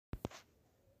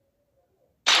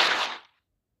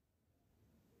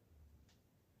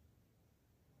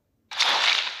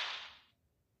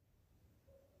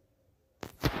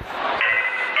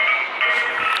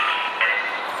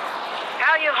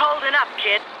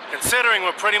kid. Considering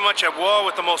we're pretty much at war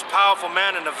with the most powerful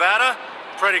man in Nevada,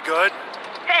 pretty good.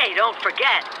 Hey, don't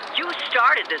forget, you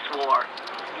started this war.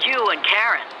 You and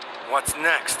Karen. What's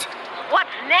next?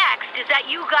 What's next is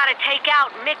that you gotta take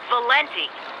out Mick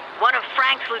Valenti, one of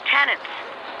Frank's lieutenants.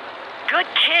 Good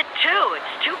kid, too.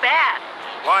 It's too bad.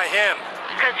 Why him?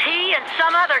 Because he and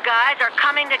some other guys are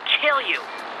coming to kill you.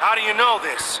 How do you know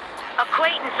this?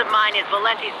 Acquaintance of mine is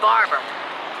Valenti's barber.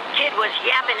 Kid was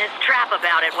yapping his trap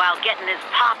about it while getting his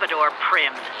pompadour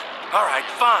primed. All right,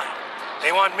 fine.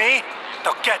 They want me,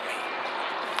 they'll get me.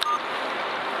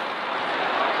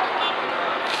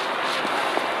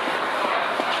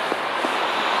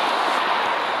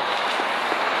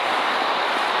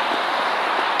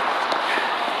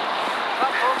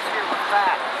 Some folks here were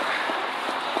fat.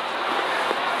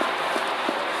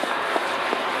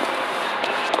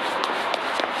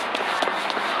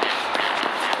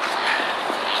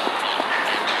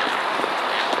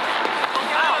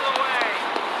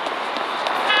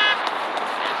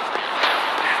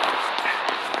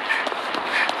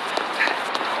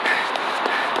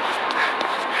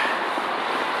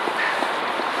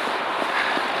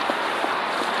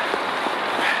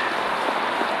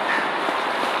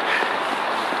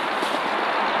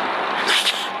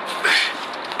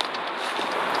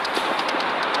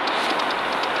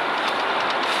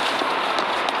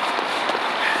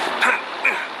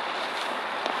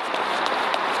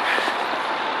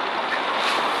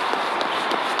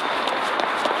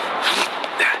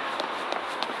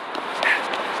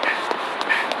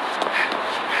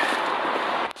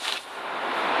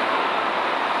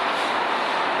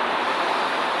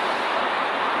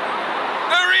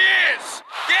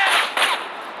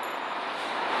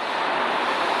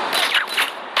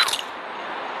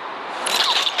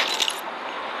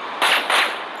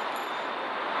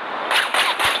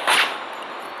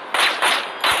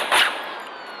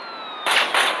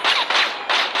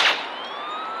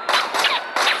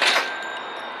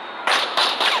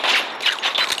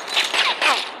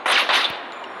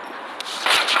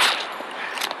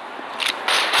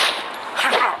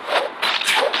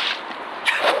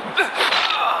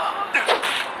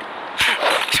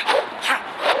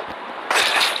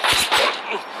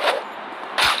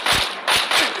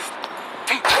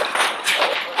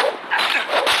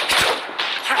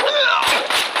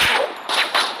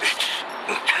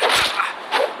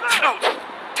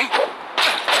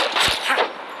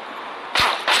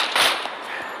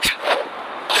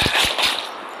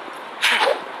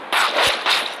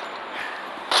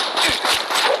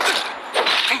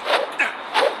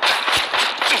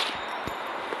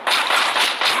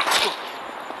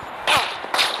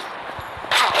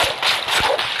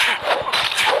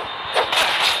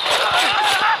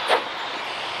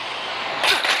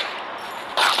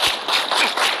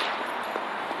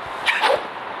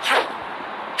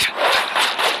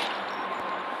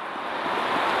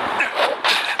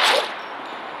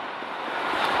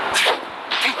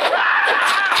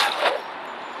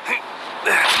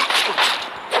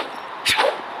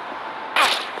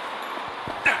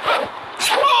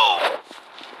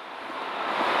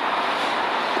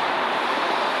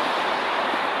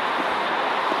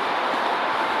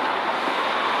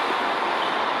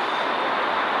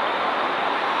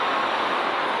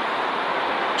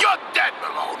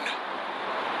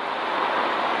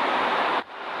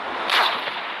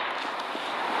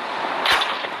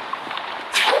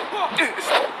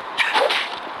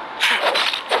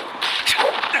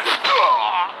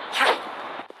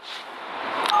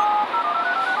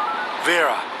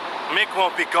 Vera, Mick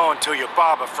won't be going to your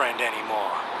barber friend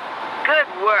anymore. Good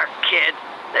work, kid.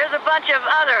 There's a bunch of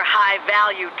other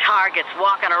high-value targets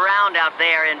walking around out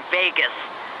there in Vegas.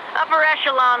 Upper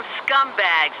echelon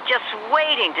scumbags just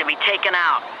waiting to be taken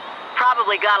out.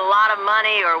 Probably got a lot of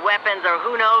money or weapons or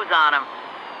who knows on them.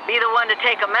 Be the one to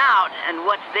take them out, and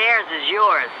what's theirs is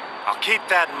yours. I'll keep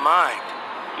that in mind.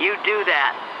 You do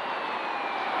that.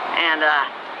 And,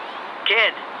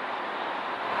 kid,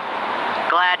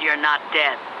 glad you're not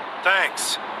dead.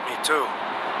 Thanks. Me too.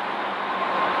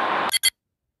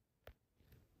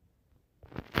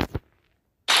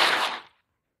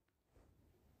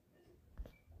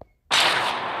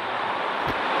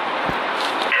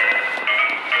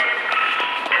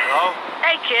 Hello?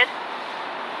 Hey, kid.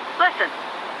 Listen.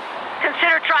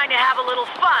 Consider trying to have a little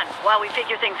fun while we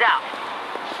figure things out.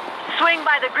 Swing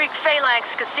by the Greek Phalanx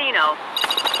Casino.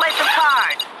 Play some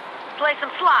cards. Play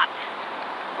some slots.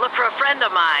 Look for a friend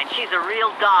of mine. She's a real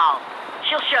doll.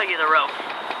 She'll show you the ropes.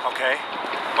 Okay.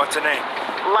 What's her name?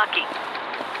 Lucky.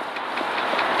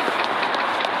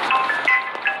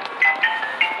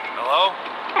 Hello?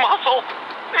 Muscle,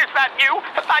 is that you?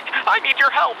 I need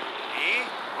your help. E?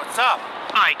 What's up?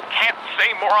 I can't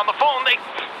say more on the phone. They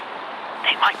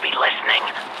might be listening.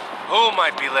 Who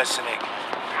might be listening?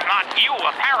 Not you,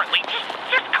 apparently.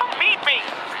 Just come meet me.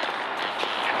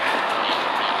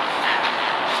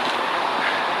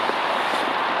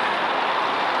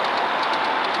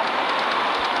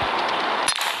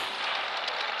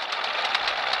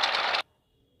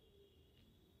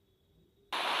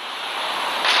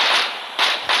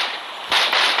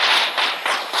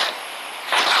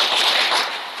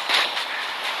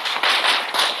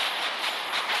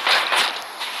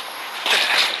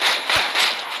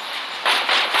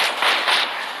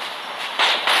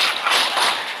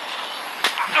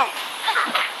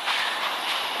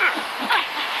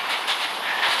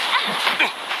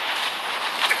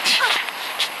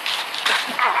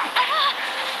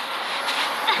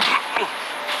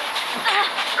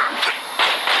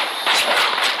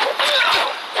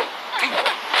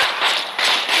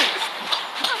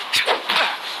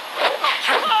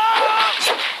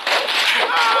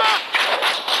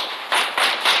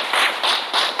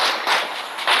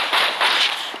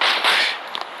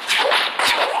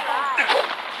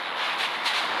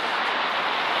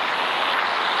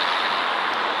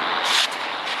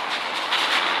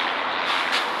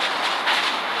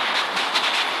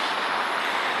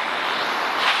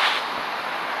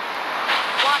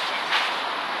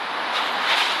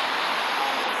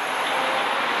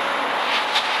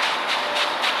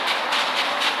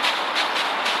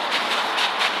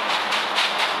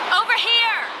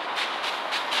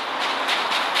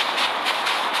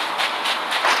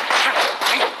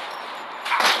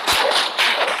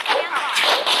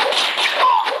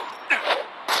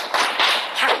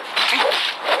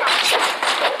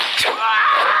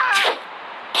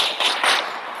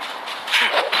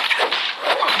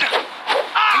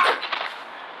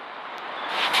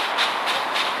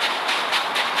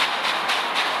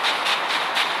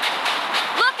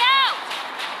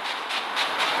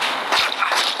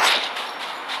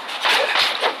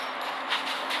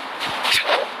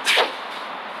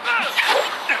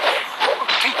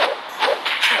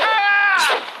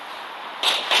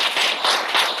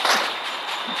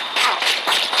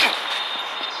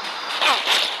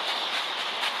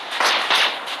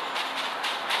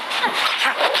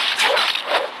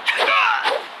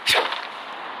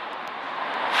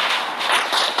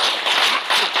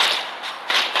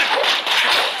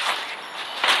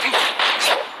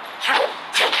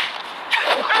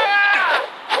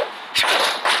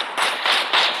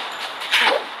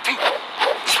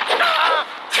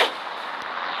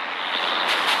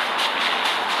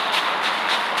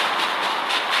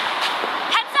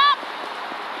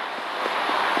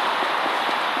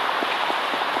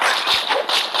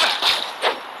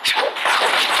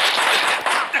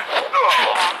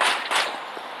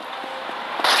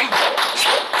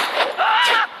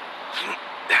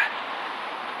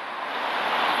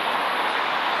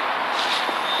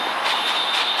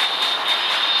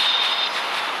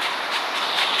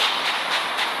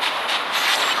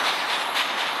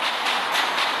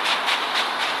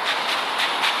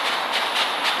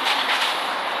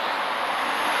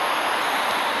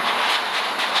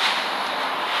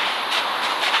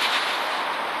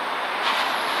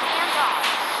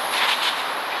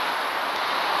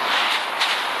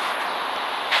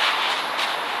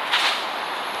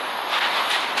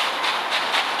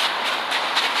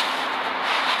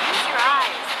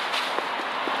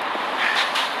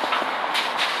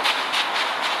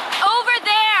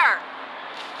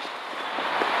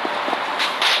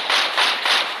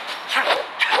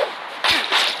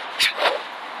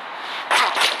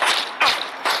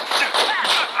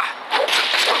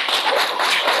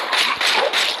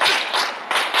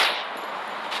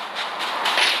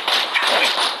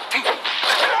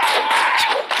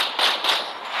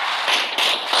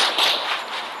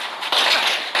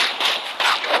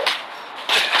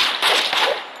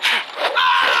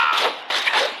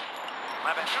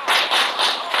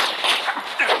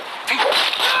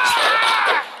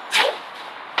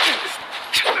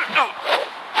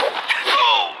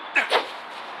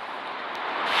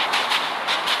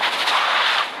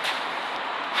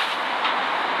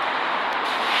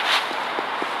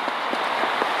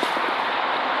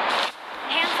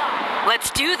 Let's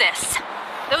do this.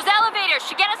 Those elevators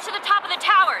should get us to the top of the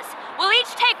towers. We'll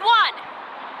each take one.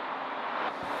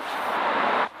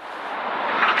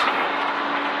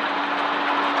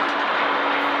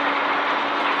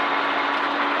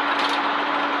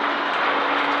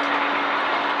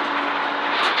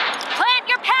 Plant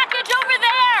your package over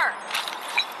there!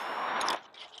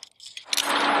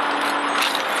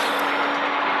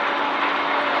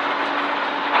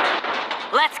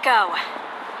 Let's go.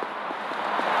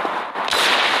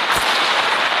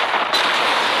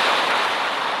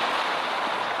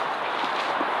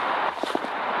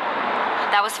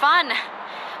 That was fun.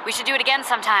 We should do it again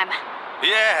sometime.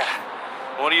 Yeah.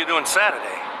 What are you doing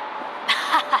Saturday?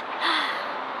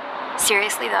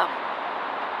 Seriously, though.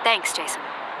 Thanks, Jason.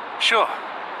 Sure.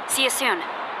 See you soon.